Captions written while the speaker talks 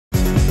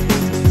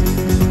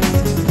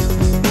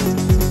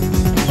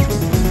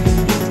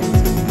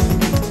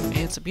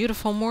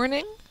beautiful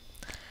morning.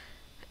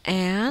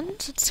 And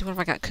let's see, what have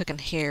I got cooking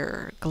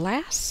here?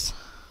 Glass.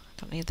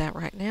 Don't need that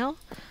right now.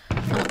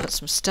 I'm going to put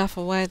some stuff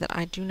away that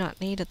I do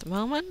not need at the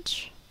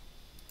moment.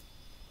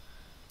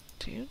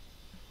 Two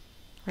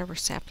rubber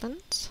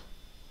saplings.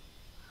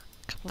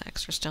 A couple of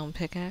extra stone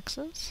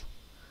pickaxes.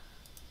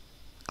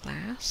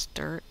 Glass,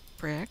 dirt,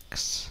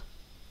 bricks.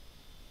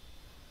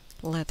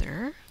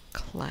 Leather,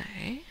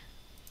 clay.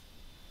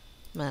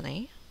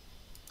 Money.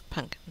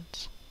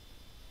 Pumpkins.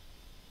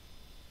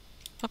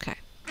 Okay.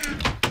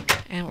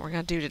 And what we're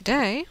going to do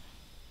today,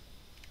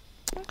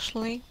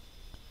 actually,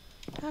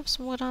 I have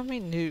some wood on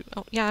me? No.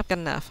 Oh, yeah, I've got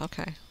enough.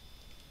 Okay.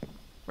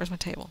 Where's my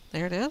table?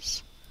 There it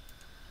is.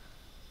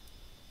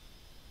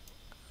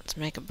 Let's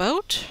make a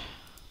boat.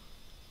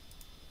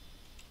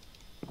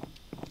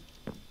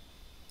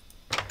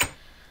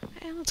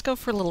 And let's go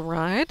for a little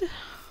ride.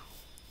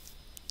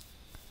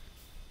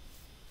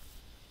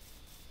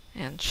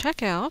 And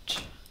check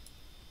out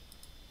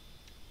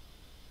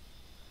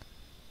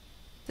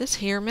this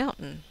here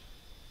mountain.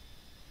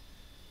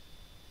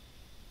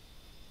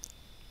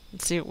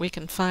 Let's see what we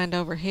can find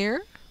over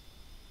here.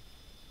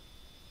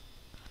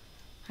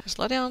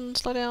 Slow down,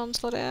 slow down,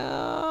 slow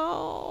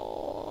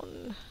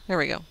down. There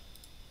we go.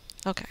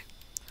 Okay.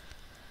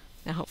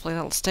 Now hopefully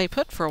that'll stay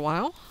put for a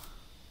while.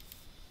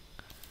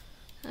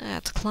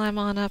 Let's climb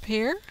on up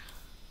here.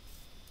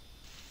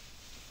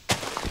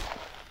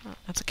 Oh,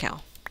 that's a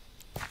cow.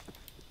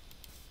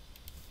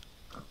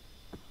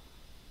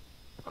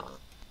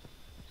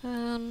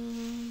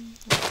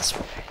 This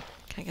way.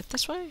 Can I get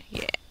this way?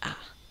 Yeah.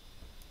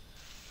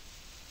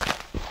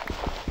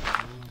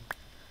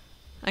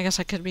 I guess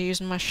I could be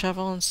using my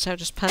shovel instead of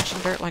just punching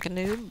dirt like a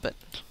noob, but,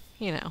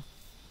 you know.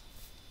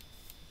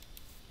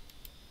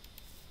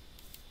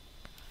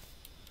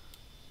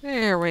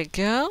 There we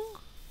go.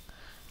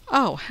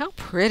 Oh, how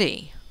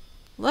pretty.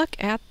 Look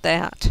at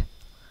that.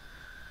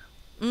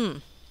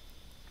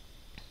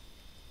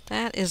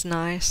 That is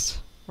nice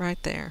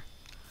right there.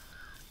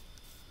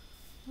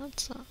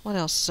 What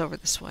else is over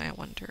this way, I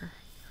wonder?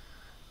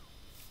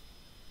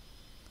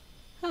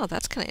 Oh,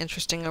 that's kind of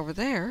interesting over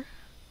there.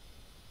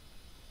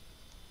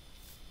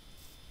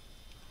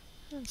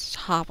 Let's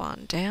hop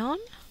on down.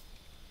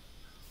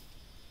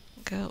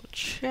 Go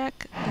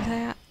check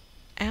that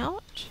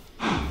out.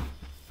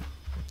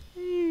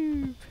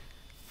 Ooh.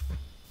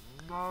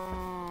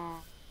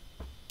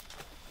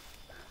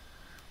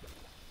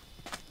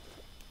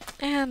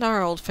 And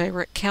our old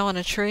favorite, cow in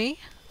a tree.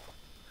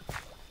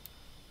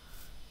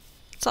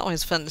 It's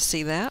always fun to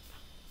see that.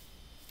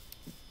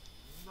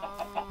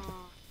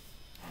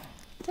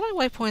 Did I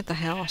waypoint the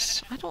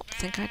house? I don't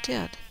think I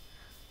did.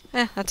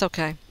 That's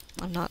okay.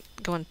 I'm not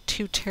going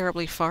too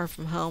terribly far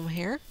from home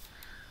here.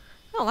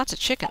 Oh, lots of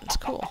chickens.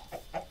 Cool.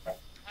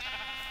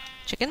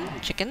 Chicken,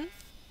 chicken.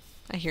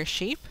 I hear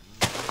sheep.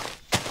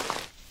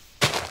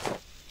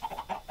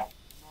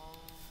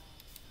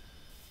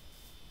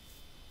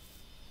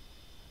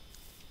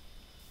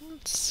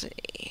 Let's see.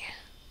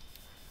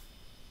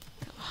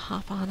 Go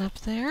hop on up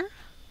there.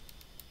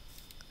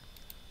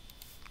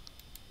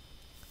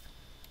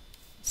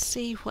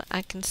 See what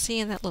I can see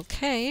in that little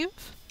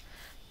cave.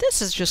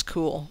 This is just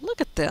cool.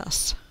 Look at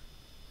this.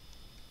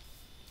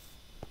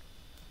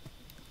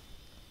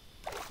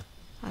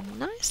 A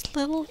nice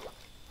little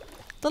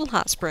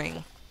hot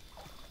spring.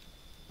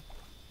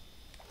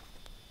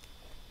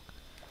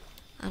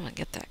 I'm gonna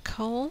get that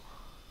coal.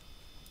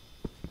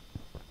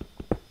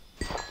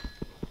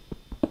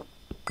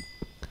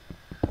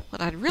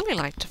 What I'd really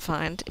like to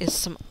find is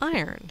some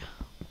iron.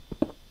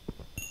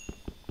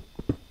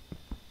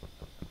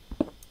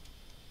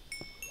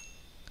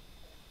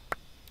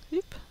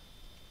 Oop.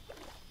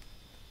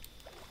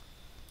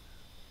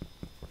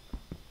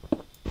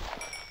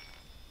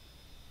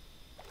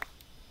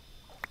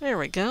 There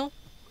we go.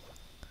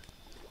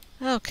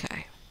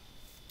 Okay.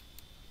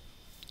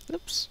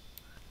 Oops.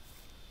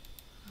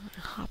 I'm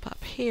gonna hop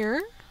up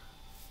here.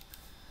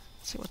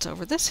 See what's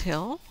over this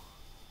hill.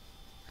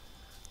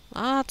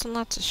 Lots and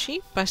lots of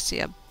sheep. I see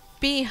a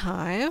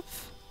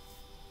beehive.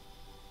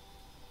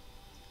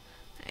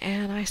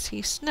 And I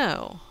see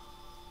snow.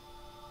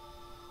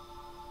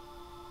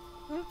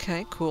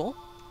 Okay, cool.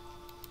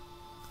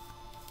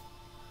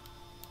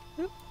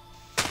 Oop.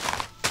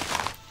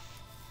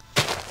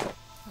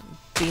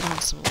 Beat on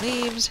some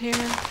leaves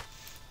here.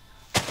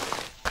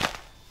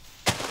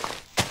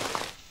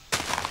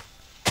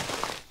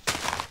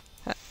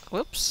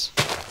 Whoops.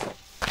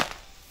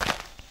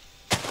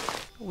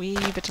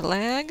 Weave it a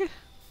lag.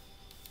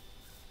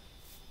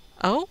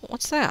 Oh,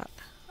 what's that?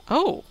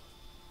 Oh.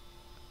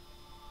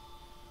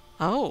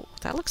 Oh,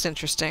 that looks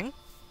interesting.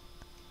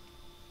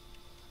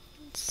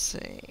 Let's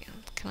see.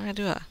 Can I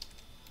do a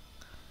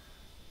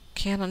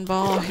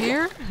cannonball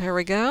here? There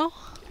we go.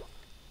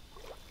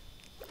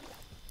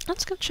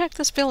 Let's go check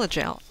this village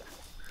out.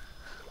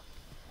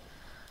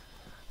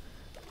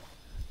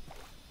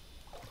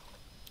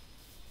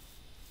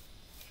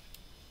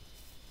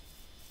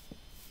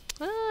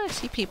 Ah, I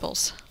see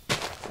peoples.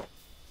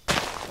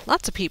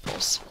 Lots of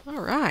peoples.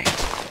 All right.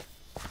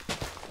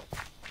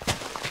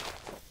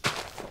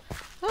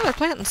 Oh, they're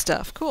planting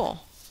stuff. Cool.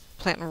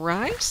 Planting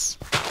rice?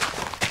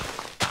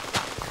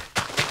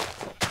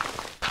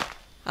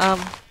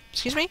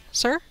 Excuse me,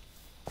 sir?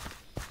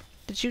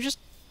 Did you just...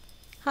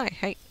 Hi,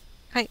 hey,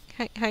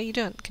 how you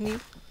doing?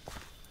 Can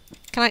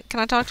I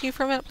talk to you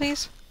for a minute,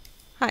 please?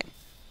 Hi.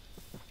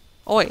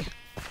 Oi.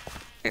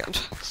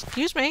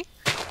 Excuse me.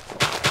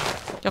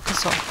 Yo,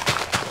 console.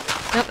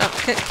 No,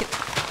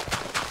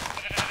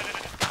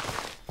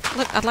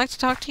 look, I'd like to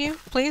talk to you,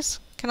 please.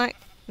 Can I?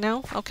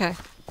 No? Okay.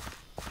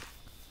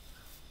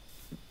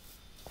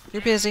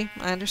 You're busy.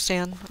 I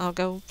understand. I'll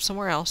go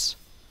somewhere else.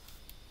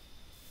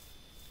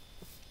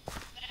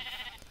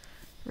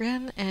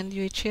 Ren and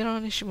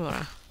Yuichiro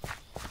Nishimura.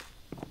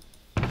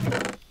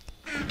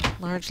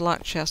 Large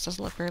locked chest.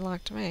 Doesn't look very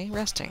locked to me.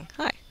 Resting.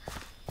 Hi.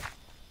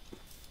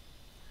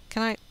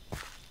 Can I...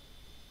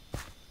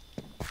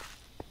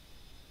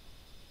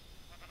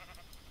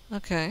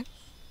 Okay.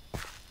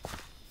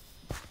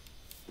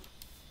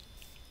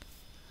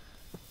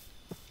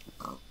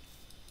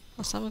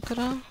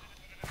 Osamu-kura?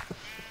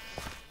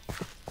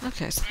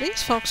 Okay, so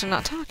these folks are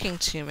not talking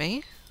to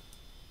me.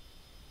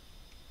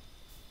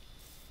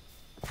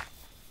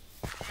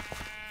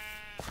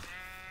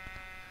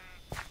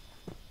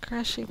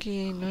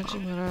 Kurashiki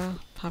Nojimura,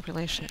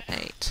 population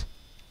 8.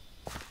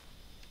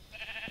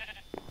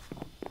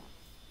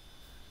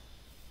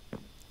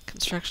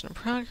 Construction in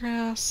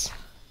progress.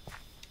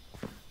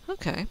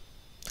 Okay.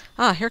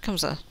 Ah, here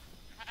comes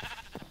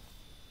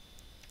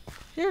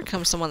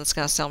someone that's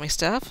gonna sell me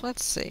stuff.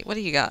 Let's see. What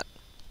do you got?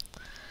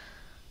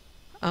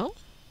 Oh.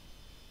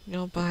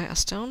 You'll buy a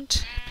stone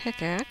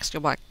pickaxe.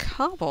 You'll buy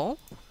cobble.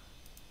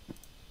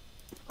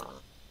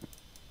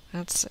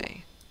 Let's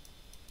see.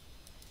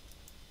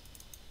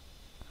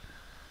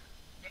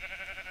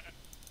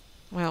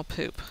 Well,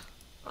 poop.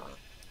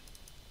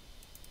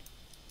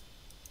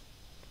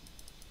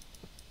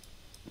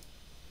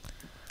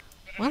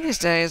 One of these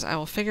days, I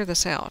will figure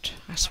this out.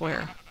 I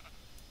swear.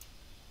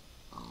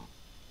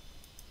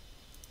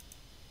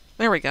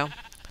 There we go.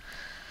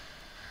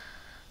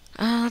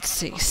 Let's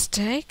see.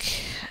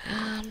 Steak?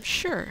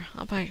 Sure.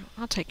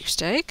 I'll take your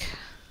steak.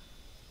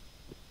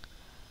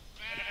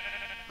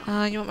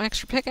 You want my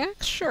extra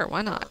pickaxe? Sure,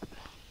 why not?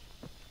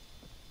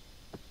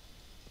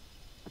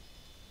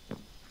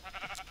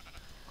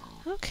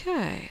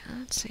 Okay,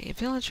 let's see.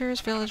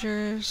 Villagers,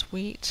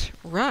 wheat,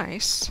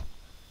 rice.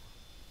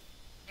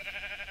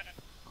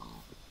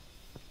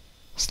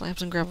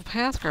 Slabs and gravel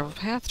path,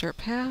 dirt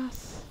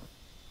path.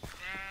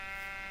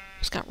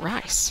 Just got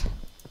rice.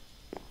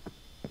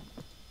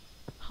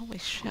 Holy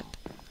shit.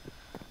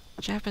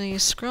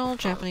 Japanese scroll,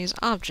 Japanese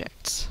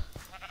objects.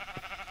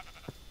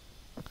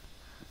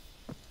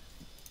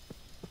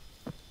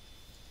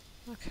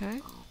 Okay.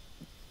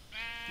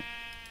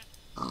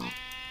 Oh.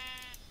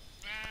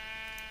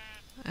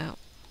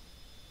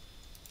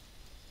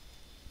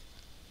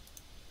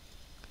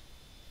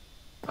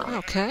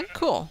 Okay,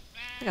 cool.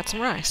 I got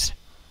some rice.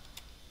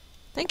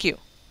 Thank you.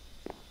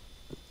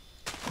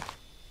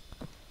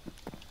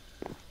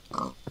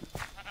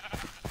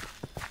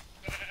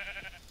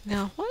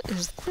 Now, what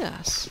is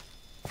this?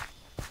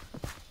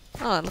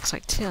 Oh, it looks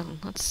like tin.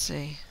 Let's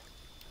see.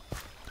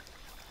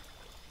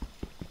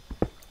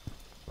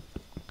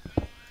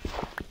 I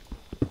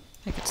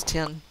think it's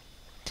tin.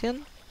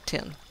 Tin?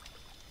 Tin.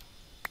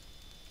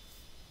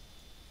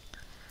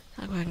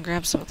 I'll go ahead and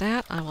grab some of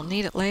that. I will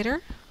need it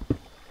later.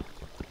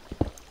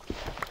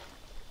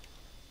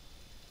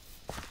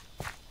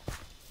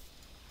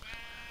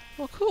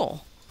 Well,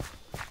 cool.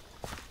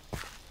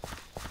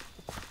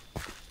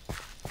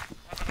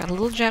 Got a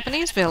little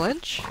Japanese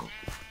village.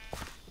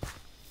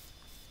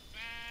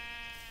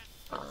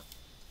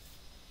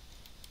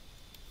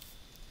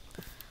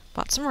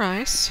 Bought some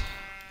rice.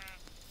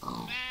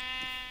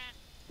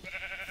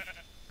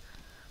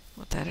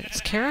 What that is?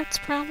 Carrots,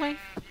 probably?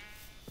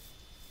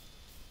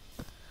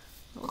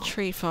 Little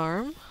tree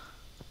farm.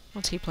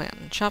 What's he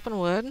planting? Chopping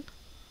wood.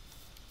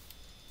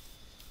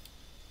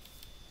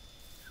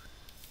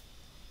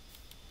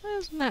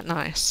 Isn't that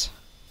nice?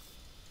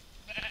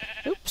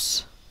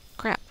 Oops.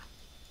 Crap.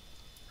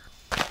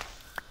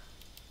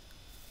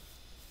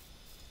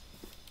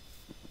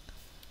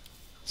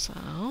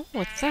 So,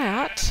 with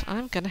that,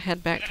 I'm gonna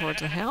head back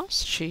towards the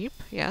house. Sheep,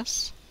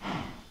 yes.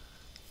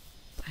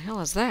 What the hell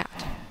is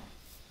that?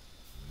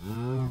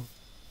 Oh,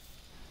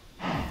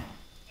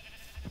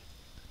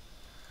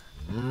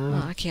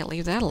 I can't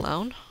leave that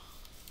alone.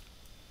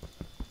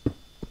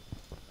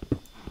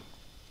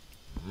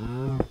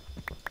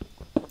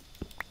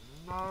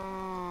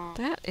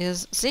 That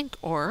is zinc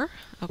ore.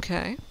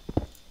 Okay.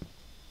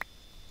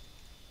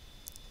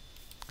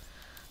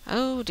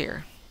 Oh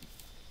dear.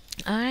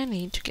 I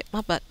need to get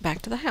my butt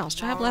back to the house.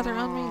 Do I have leather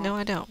on me? No,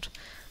 I don't.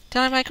 Did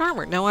I make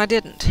armor? No, I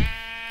didn't.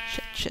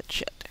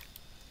 Shit.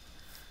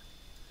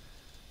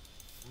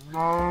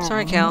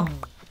 Sorry, Cal.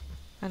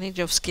 I need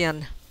your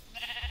skin.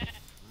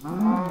 There's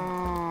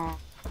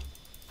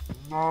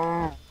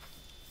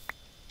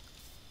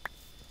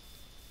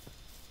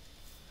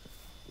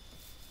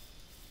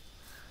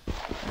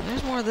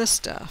more of this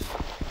stuff.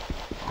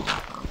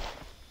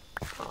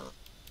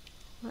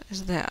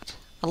 is that?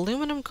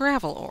 Aluminum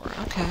gravel ore.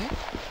 Okay.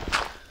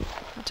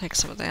 I'll take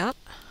some of that.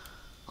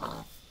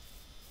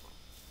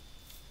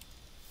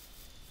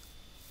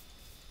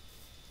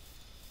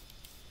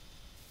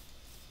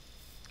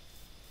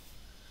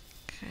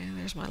 Okay,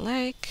 there's my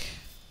lake.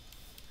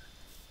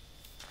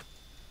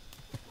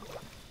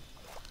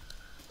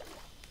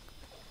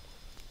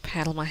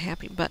 Paddle my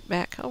happy butt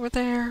back over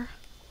there.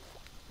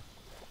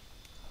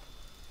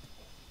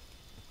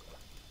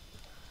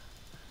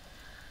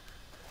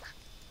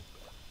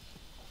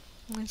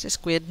 There's a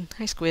squid.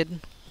 Hi,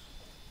 squid.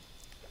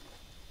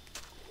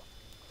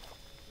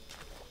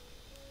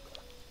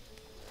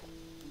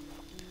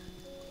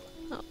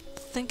 I don't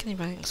think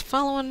anybody's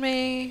following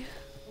me.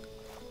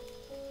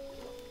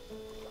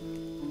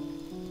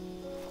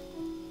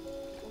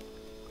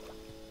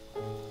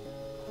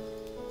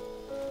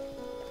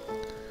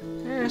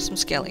 There's some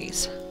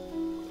skellies.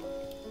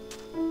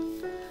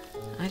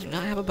 I do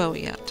not have a bow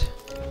yet.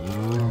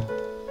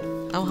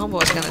 Oh,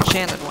 homeboy's got an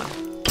enchanted one.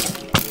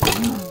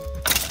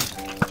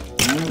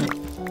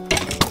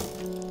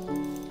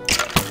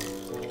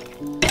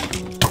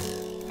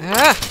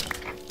 Ah!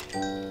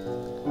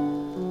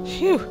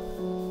 Phew!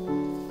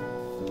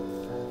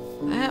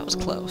 That was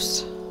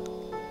close.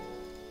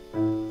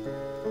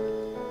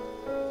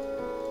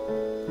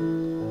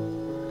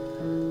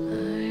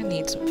 I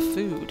need some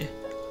food.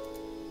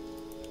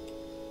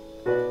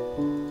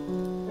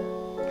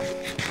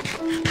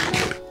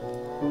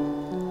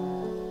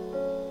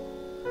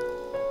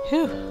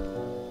 Phew.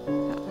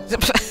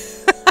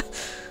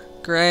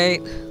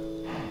 Great.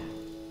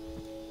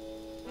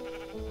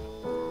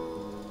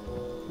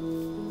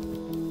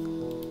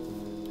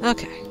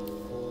 Okay.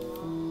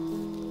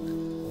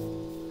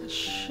 I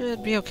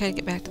should be okay to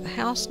get back to the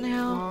house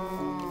now.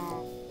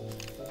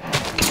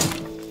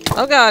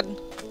 Oh god!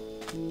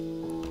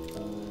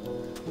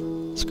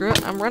 Screw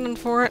it, I'm running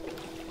for it.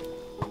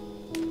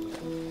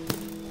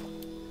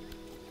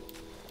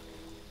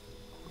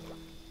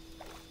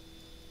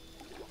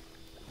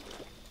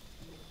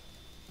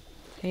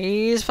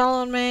 He's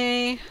following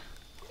me.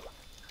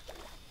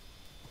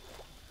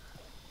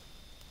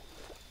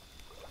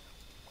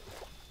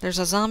 There's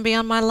a zombie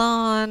on my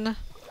lawn.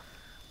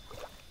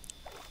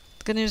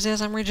 The good news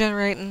is I'm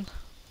regenerating.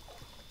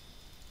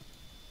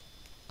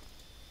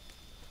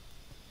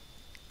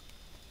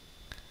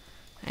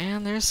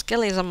 And there's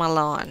skellies on my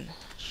lawn.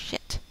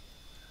 Shit.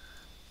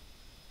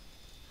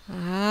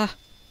 No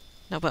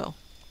bow.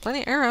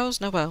 Plenty of arrows,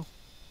 no bow.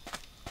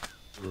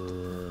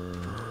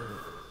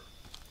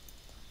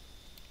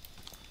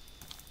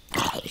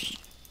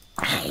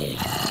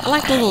 I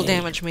like the little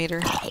damage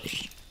meter.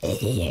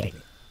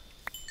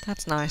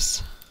 That's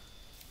nice.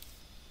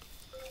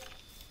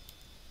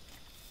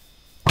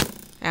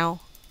 Ow.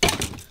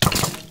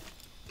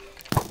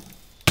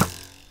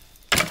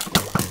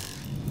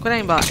 Quit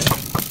aimbot.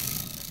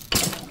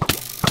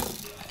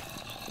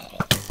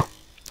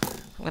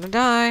 I'm gonna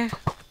die.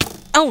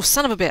 Oh,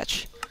 son of a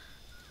bitch!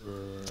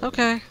 It's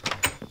okay.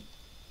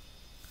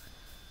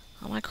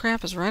 All my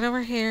crap is right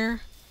over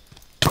here.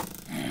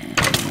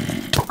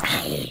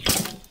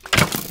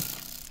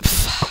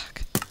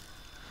 Fuck.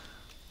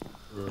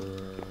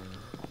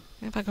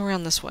 Maybe if I go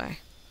around this way.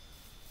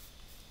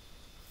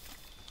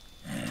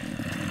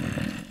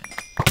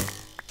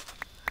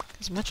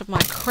 As much of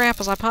my crap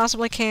as I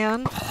possibly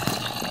can.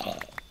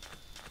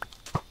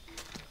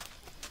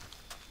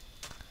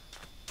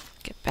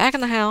 Get back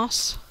in the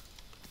house.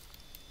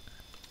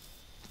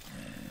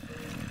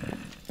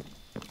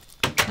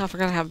 Oh, I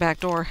forgot to have a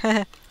back door.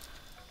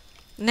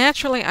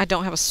 Naturally, I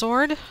don't have a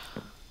sword.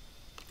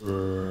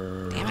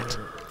 Damn it.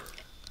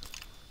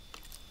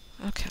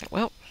 Okay,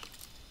 well.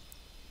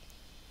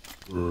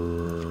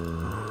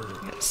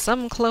 Got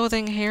some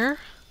clothing here.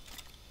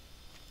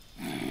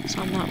 So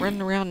I'm not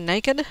running around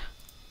naked.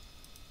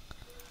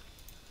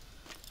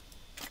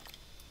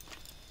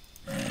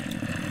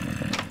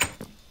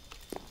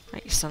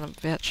 Right, you son of a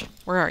bitch.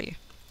 Where are you?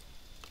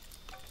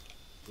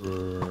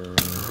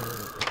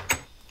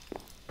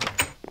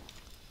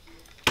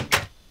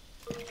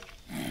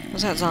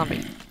 What's that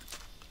zombie?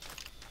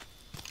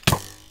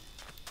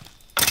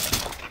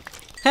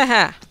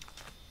 Haha!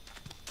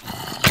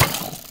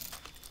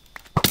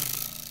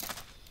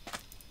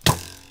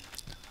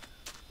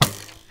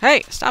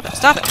 Hey! Stop it!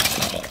 Stop it!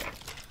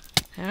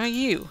 How are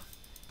you?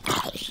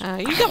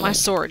 You got my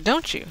sword,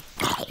 don't you?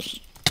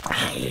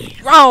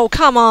 Oh,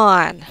 come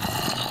on!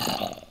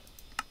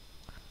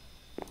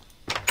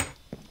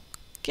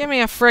 Give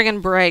me a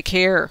friggin' break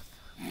here.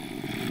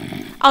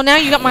 Oh, now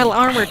you got my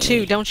armor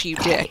too, don't you,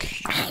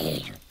 dick?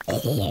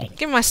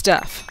 Give me my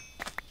stuff.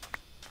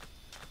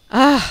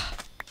 Ah.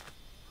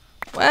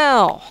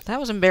 Well, that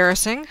was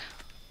embarrassing.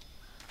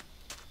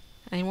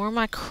 Any more of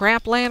my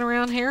crap laying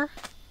around here?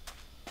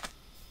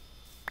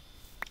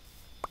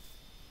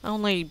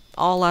 Only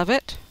all of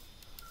it.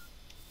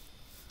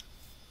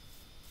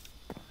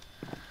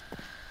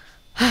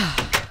 My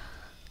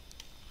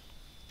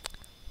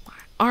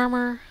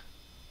armor.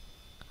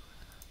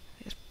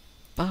 These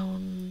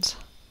bones.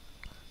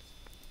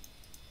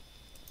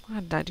 Why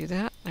did I do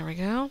that? There we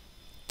go.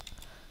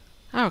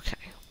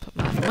 Okay, put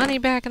my money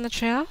back in the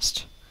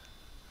chest.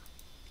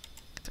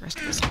 Get the rest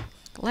of this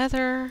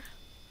leather.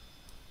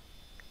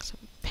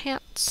 Some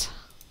pants.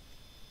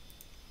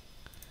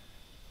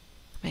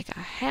 Make a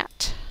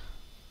hat.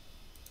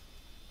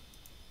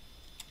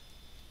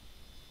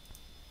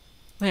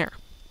 There.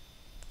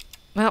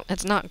 Well,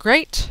 it's not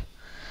great,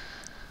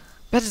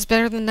 but it's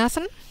better than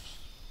nothing.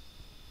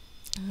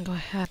 I'll go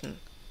ahead and...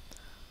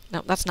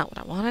 No, that's not what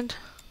I wanted.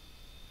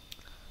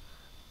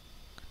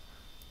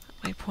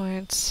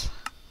 Waypoints.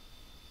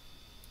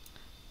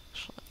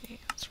 Actually,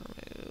 let's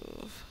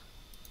remove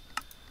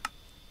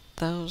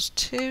those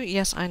two.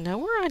 Yes, I know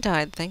where I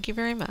died. Thank you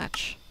very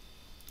much.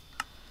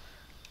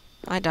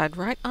 I died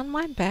right on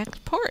my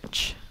back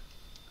porch.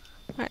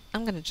 Alright,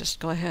 I'm going to just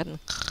go ahead and...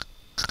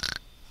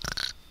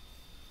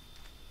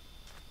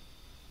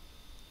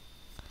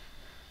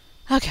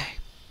 Okay.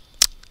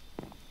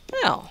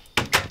 Well,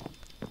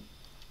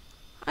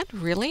 I'd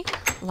really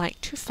like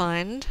to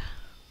find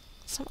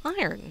some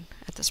iron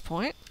at this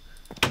point.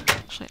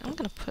 Actually, I'm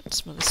going to put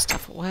some of this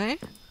stuff away.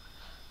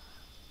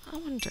 I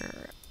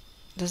wonder,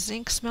 does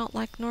zinc smelt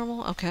like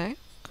normal? Okay,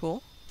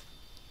 cool.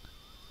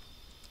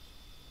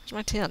 Where's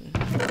my tin?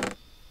 That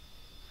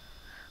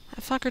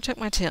fucker took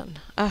my tin.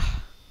 Ugh.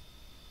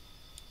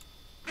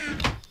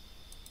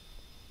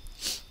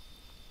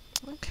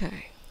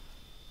 Okay.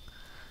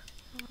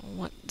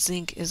 What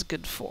zinc is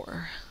good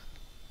for?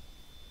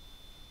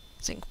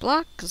 Zinc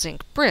block,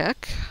 zinc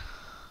brick,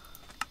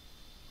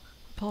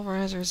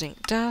 pulverizer,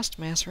 zinc dust,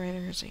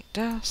 macerator, zinc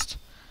dust,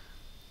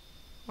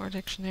 ore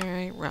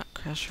dictionary, rock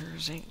crusher,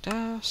 zinc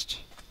dust.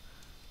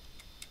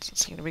 Doesn't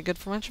seem to be good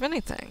for much of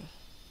anything.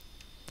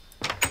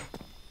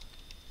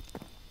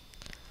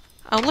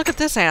 Oh, look at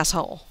this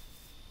asshole.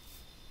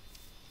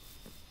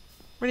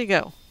 Where'd he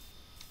go?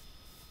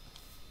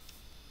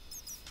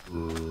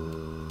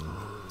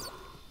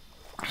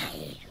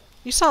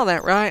 You saw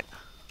that, right?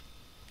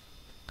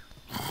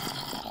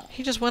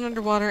 He just went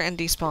underwater and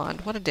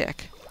despawned. What a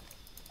dick.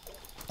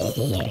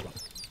 Either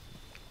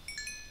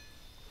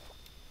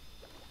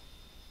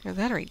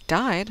that or he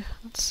died.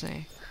 Let's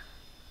see.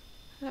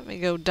 Let me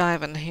go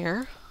diving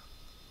here.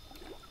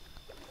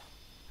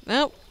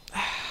 Nope.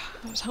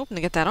 I was hoping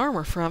to get that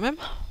armor from him.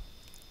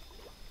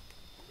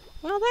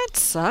 Well, that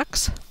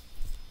sucks.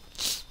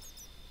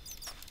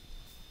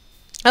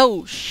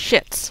 Oh,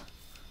 shits.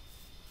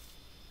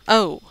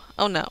 Oh.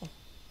 Oh, no.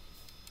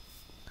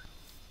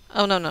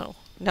 Oh, no, no.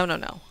 No, no,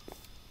 no.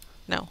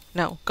 No,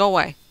 no. Go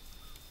away.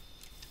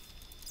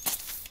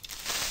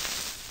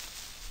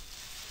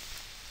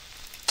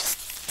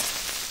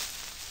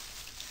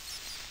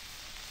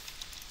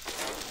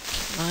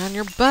 Come on,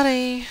 your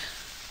buddy.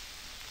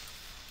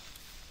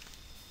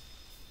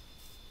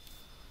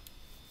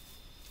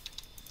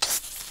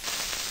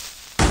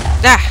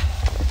 Ah!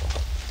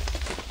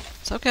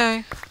 It's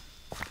okay.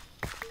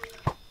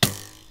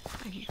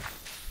 You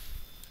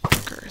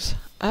fuckers.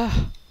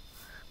 Ugh.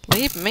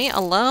 Leave me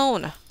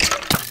alone.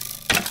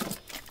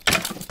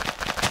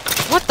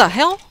 What the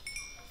hell?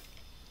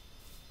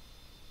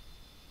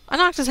 I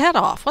knocked his head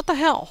off. What the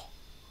hell?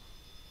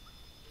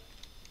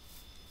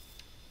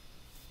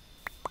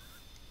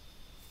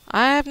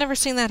 I've never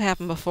seen that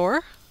happen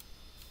before.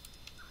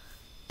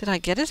 Did I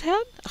get his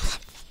head?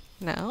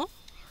 No.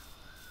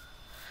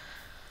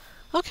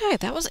 Okay,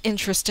 that was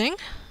interesting.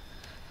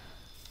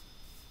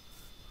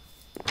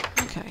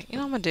 Okay, you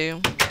know what I'm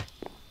gonna do?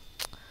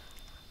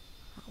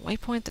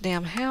 Waypoint the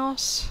damn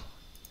house.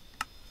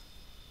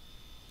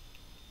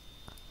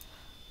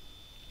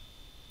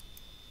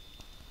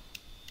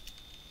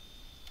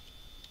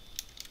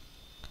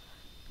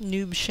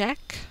 Noob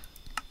shack.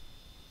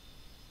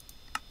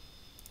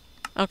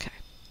 Okay.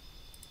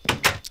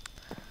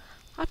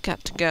 I've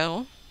got to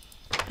go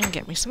and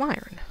get me some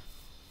iron.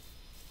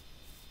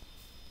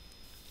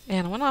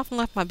 And I went off and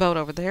left my boat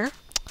over there.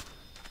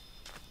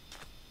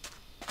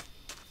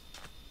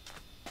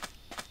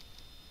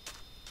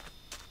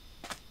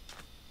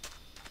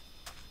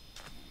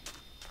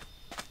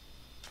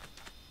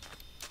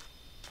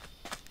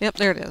 Yep,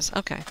 there it is.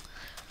 Okay.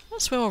 I'll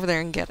swim over there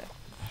and get it.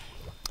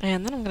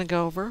 And then I'm going to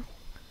go over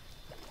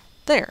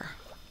there.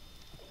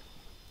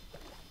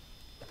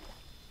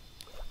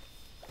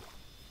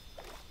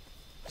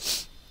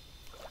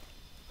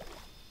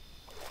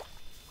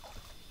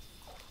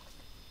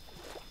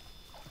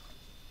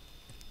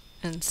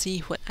 And see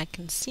what I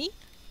can see.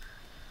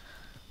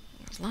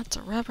 There's lots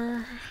of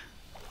rubber.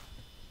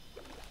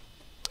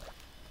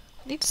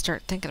 I need to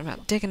start thinking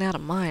about digging out a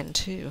mine,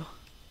 too.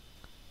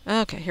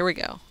 Okay, here we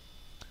go.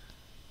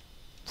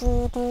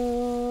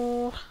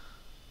 Ooh.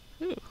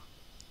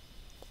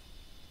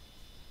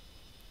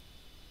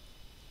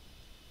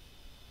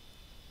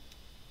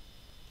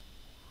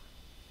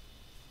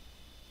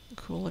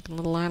 Cool looking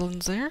little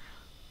islands there.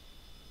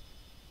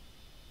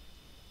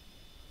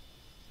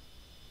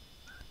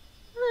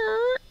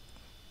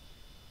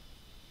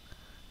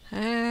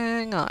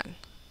 Hang on.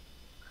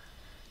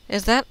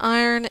 Is that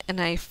iron in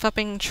a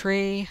fupping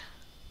tree?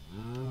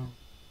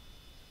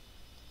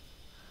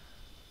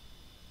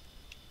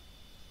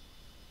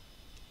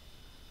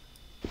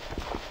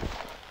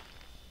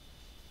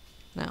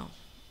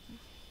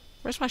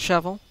 Where's my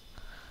shovel?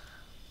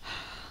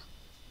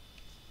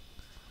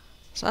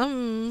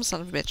 Some son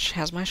of a bitch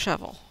has my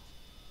shovel.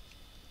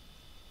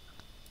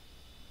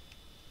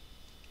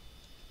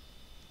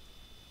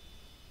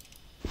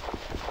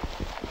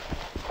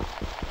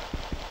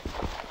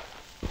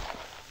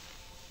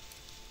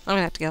 I'm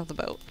gonna have to get out of the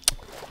boat.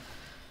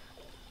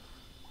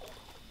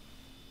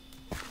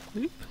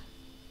 Oop.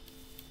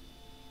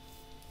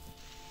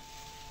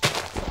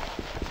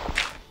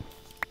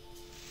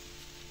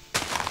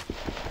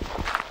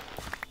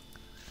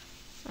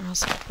 Or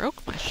else I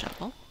broke my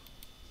shovel.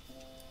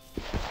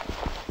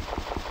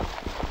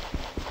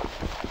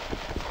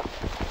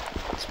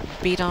 Just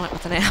beat on it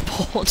with an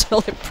apple until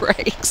it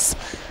breaks.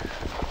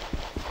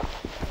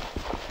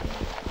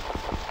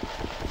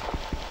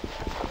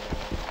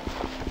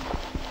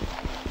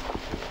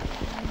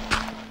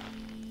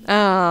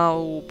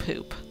 Oh,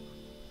 poop.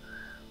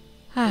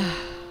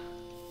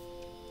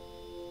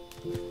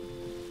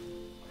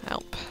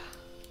 Help.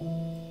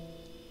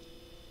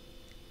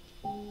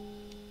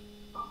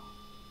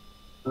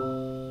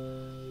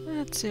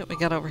 Let's see what we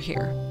got over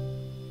here.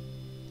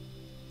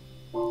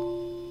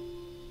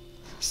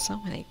 So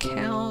many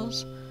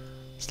cows.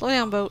 Slow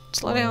down, boat.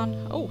 Slow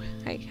down. Oh,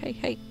 hey, hey,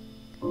 hey.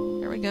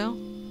 There we go.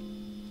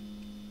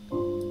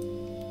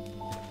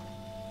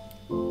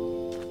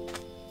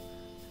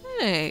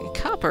 Hey,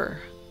 copper.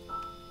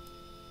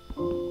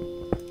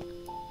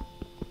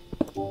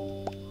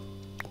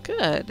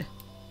 Good.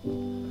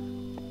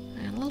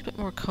 And a little bit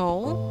more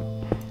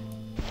coal.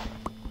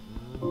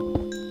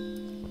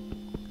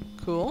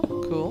 Cool,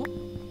 cool.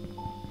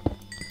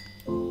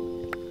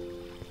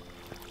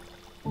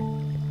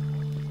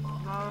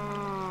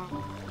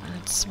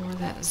 That's some more of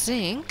that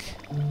zinc.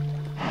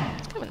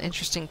 It's kind of an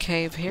interesting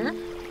cave here.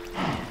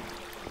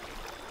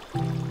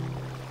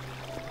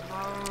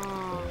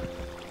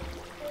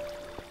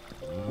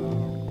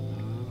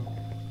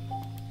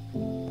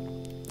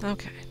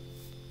 Okay.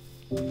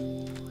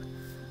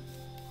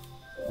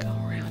 Go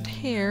around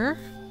here.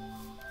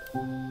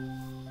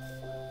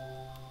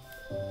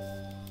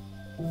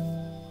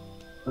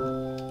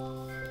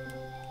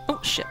 Oh,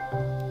 shit.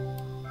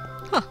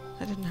 Huh,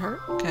 that didn't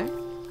hurt. Okay.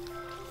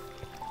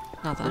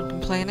 Not that I'm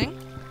complaining.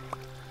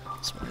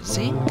 Some more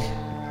zinc.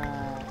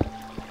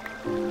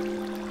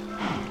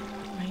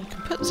 Now you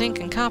can put zinc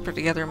and copper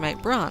together and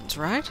make bronze,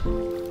 right?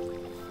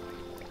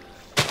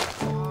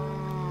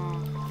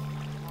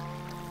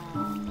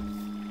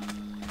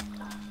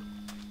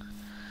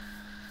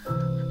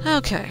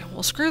 Okay,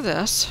 well, screw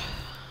this.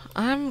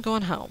 I'm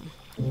going home.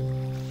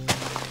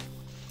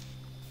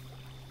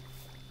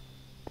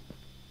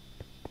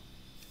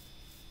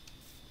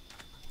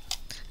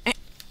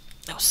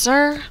 No,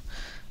 sir.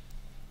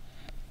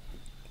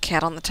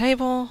 Cat on the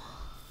table.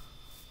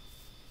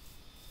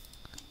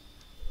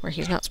 Where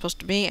he's not supposed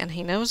to be, and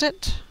he knows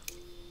it.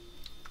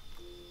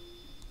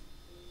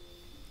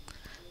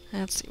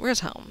 Let's see, where's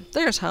home?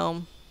 There's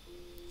home.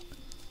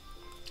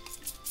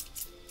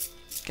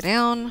 Get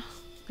down.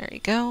 There you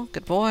go.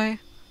 Good boy.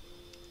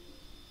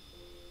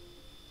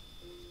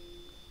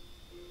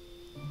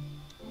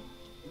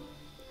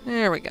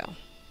 There we go.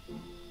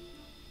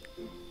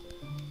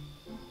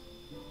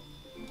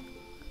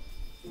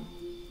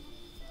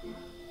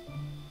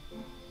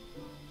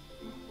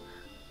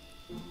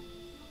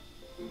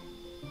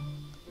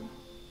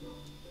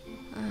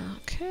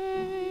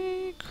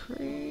 Okay,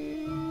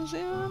 cruise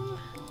in.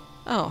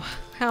 Oh,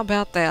 how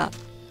about that?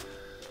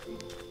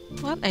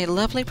 What a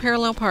lovely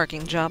parallel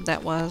parking job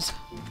that was.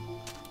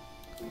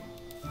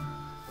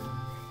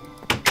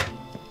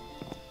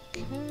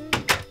 Okay.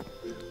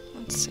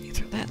 Let's see,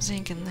 throw that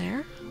zinc in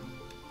there.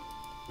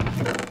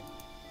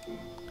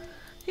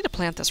 Need to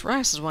plant this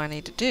rice is what I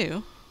need to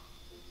do.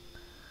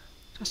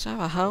 Just have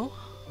a hoe?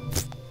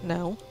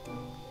 No.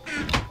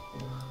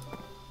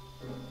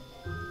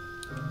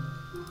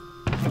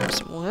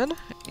 Some wood?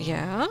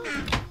 Yeah.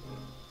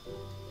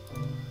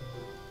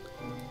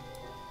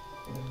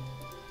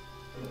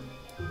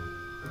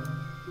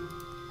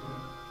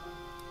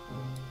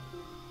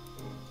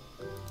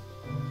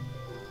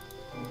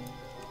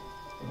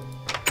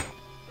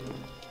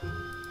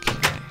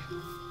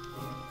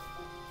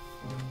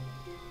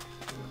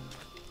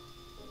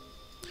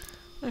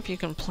 What if you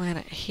can plant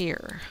it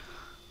here?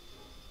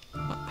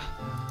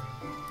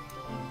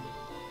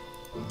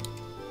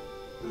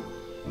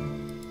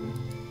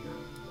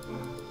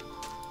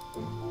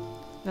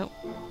 Nope.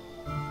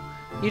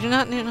 You do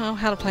not know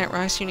how to plant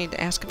rice, you need to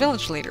ask a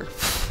village leader.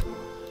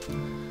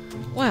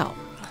 Well,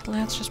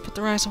 let's just put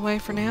the rice away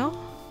for now.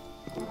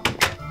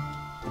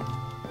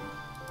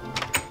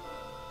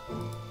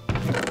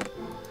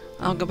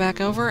 I'll go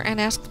back over and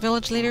ask the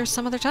village leader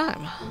some other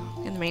time.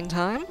 In the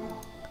meantime,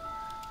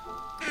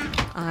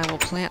 I will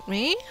plant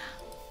me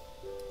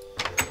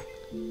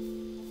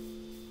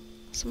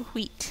some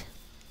wheat.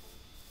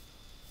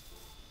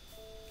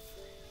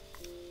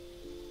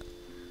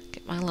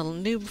 Get my little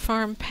noob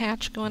farm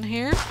patch going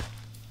here.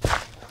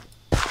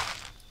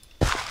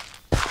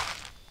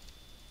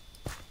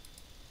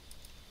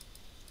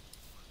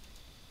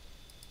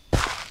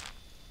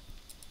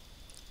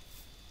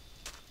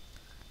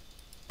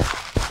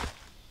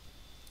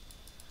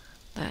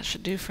 That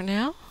should do for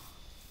now.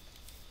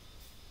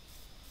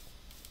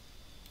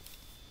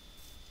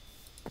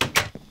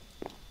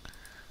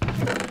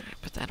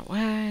 Put that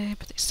away.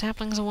 Put these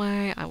saplings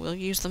away. I will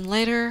use them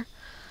later.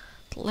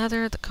 The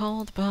leather, the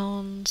coal, the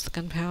bones, the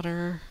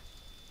gunpowder,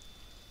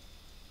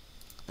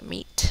 the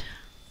meat.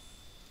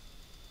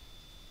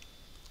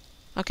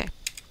 Okay.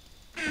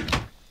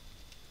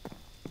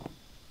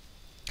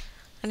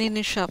 I need a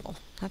new shovel.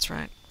 That's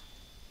right.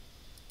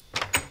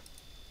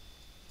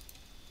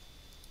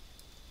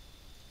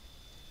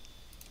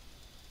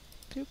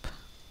 Doop.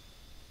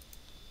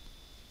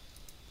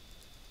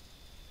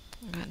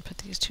 I'll go ahead and put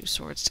these two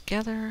swords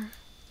together.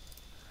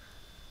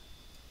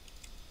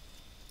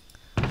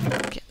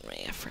 Get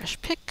me a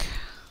fresh pick.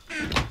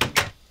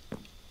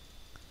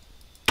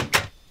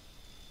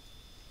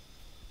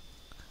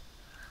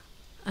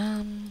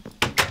 Got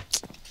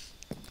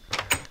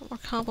more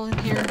cobble in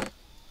here?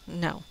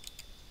 No.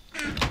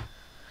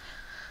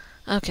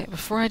 Okay,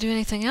 before I do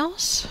anything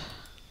else...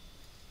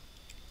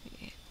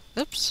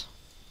 Oops.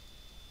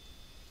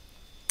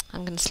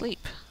 I'm gonna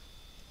sleep.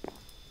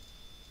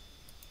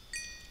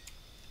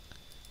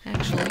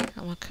 Actually,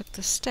 I'm gonna cook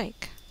the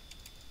steak.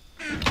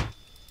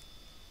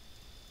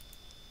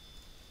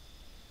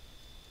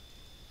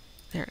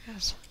 There it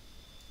is.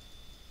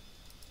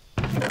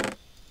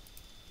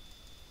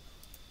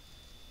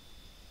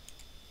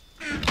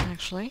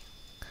 Actually,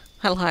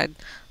 I lied.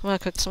 I'm gonna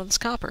cook some of this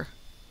copper.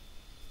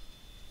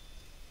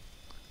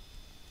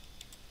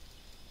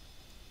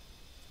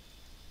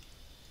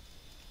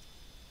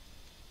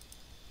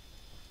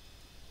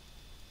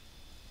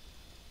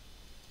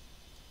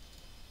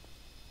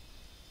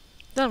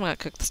 Then I'm gonna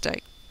cook the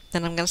steak.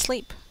 Then I'm gonna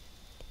sleep.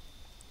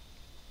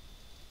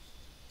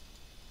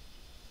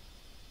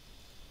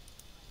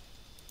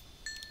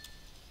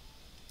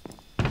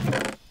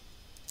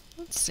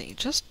 Let's see,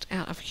 just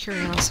out of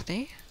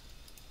curiosity.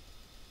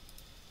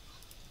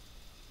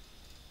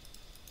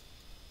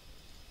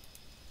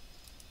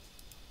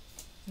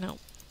 Nope.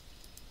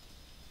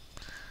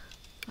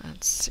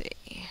 Let's see.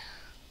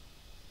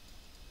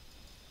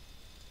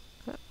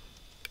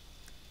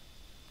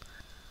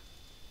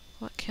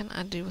 What can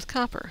I do with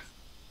copper?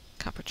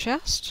 Copper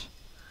chest.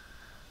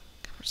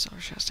 Copper silver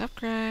chest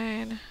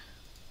upgrade.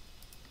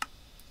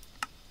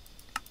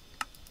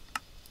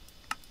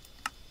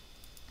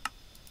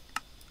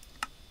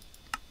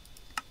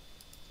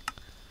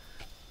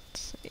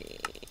 Let's see.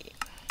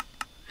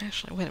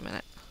 Actually, wait a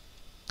minute.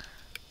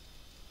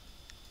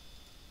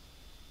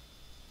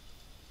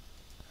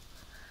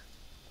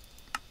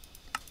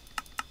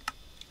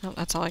 Oh,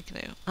 that's all I can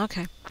do.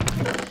 Okay.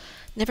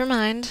 Never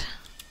mind.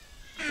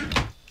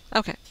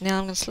 Okay, now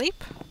I'm going to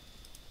sleep.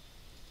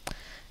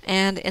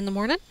 And in the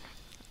morning,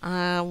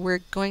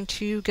 we're going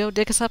to go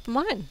dig us up a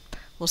mine.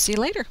 We'll see you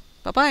later.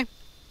 Bye-bye.